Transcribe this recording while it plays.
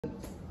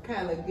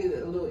kind of get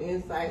a little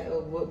insight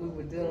of what we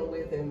were dealing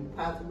with and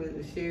possibly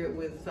to share it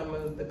with some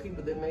of the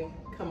people that may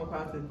come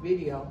across this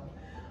video.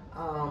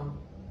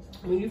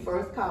 When you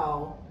first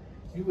called,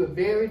 you were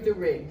very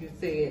direct. You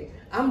said,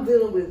 I'm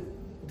dealing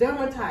with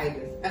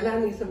dermatitis and I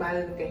need somebody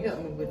that can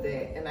help me with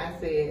that. And I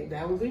said,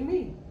 that would be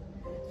me.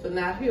 So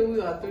now here we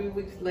are 3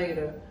 weeks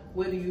later.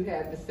 What do you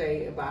have to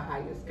say about how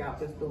your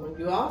scalp is doing?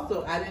 You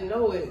also, I didn't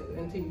know it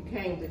until you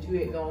came that you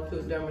had gone to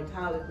a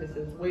dermatologist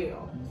as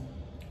well.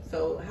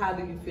 So how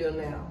do you feel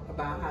now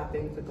about how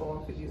things are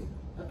going for you?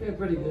 I feel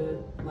pretty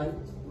good. Like,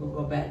 we'll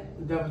go back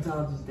to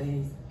dermatologist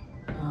days.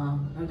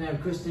 Her name was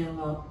Christine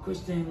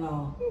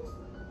Law,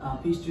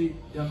 Peachtree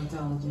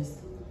dermatologist,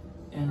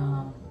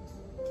 and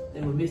they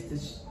would mix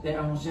their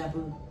own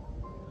shampoo.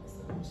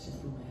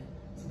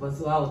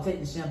 So I would take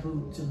the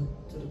shampoo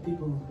to the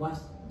people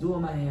who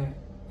doing my hair,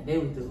 and they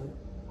would do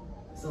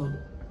it. So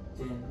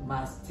then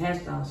my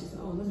hairstylist, she said,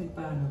 "Oh, let me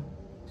find her."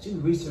 She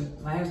would research.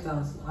 My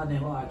hairstylist, her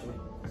name was Audrey,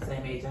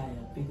 same age I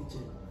am, 52,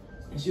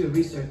 and she would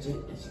research it,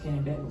 and she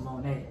came back with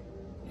Monet,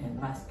 and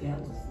my scalp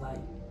was like,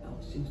 oh,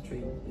 she was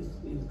treating it.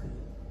 It was good.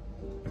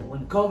 But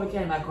when COVID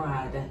came, I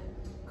cried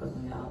because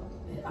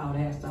all the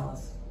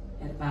hairstylists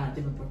had to find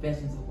different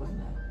professions or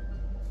whatnot.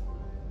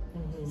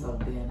 So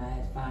then I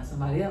had to find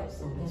somebody else.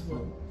 So that's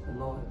what the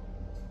Lord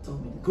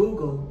told me to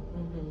Google,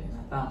 and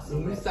I found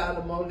somebody. You saw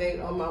the Monet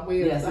on my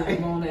website? Yes, I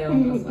saw Monet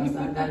on my website. So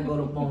I got to go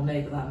to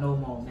Monet because I know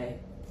Monet.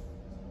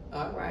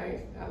 All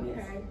right,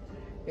 okay.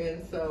 Yes.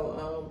 And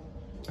so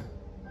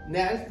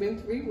now it's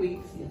been 3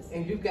 weeks, yes,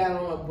 and you got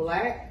on a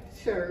black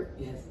shirt.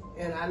 Yes.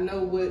 And I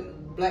know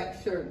what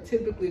black shirt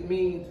typically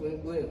means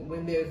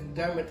when there's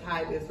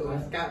dermatitis or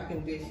a scalp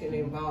condition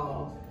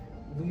involved.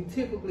 We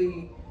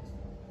typically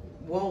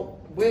won't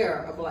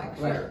wear a black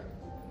shirt.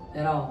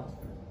 At all.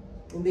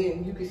 And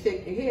then you can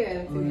shake your head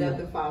and see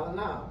nothing falling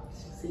off.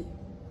 See.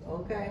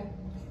 Okay?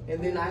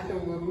 And then I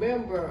can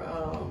remember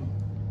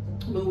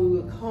when we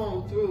would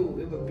comb through,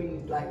 it would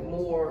be like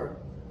more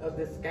of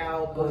the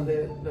scalp or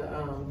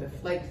the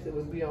flakes that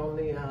would be on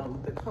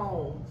the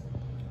comb.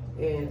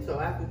 And so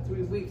after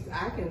 3 weeks,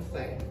 I can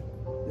say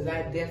that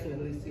I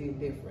definitely see a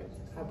difference.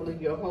 I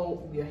believe your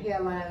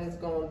hairline is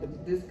going, the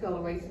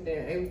discoloration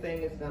there,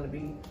 everything is going to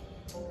be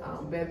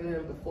better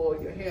than before.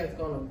 Your hair is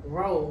going to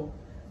grow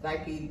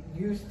like it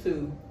used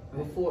to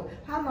before.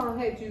 How long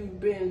had you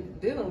been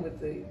dealing with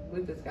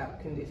the scalp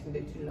condition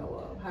that you know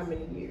of? How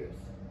many years?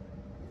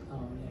 I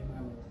don't really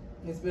remember.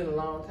 It's been a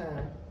long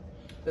time.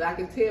 But I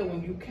could tell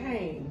when you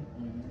came,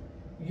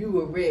 you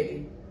were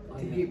ready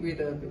to get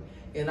rid of it.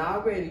 And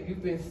already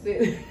you've been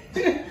sitting,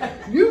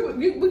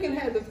 we can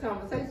have this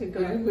conversation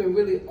because you've been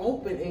really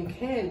open and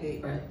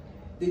candid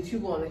that you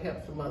want to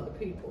help some other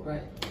people.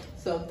 Right.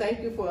 So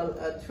thank you for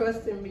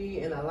trusting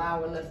me and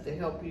allowing us to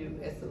help you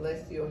at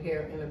Celestial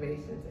Hair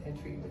Innovations and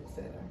Treatment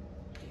Center.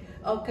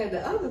 Okay,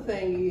 the other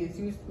thing is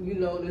you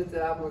noticed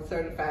that I'm a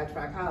certified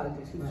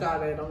trichologist. You saw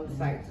that on the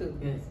site too.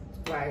 Yes.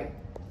 Right.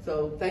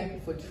 So thank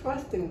you for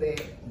trusting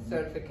that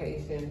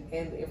certification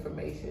and the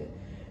information.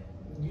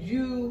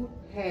 You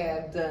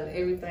have done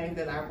everything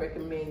that I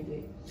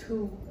recommended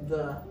to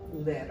the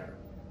letter.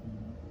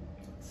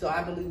 So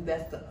I believe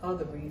that's the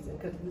other reason,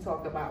 because we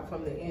talk about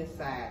from the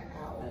inside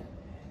out.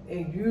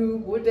 And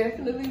you were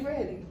definitely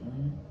ready.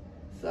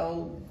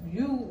 So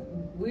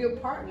we're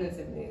partners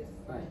in this.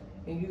 Right.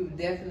 And you've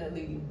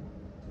definitely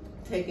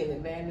taken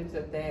advantage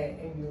of that,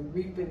 and you're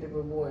reaping the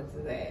rewards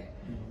of that.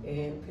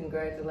 And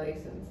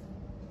congratulations.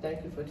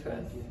 Thank you for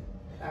trust.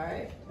 All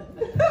right.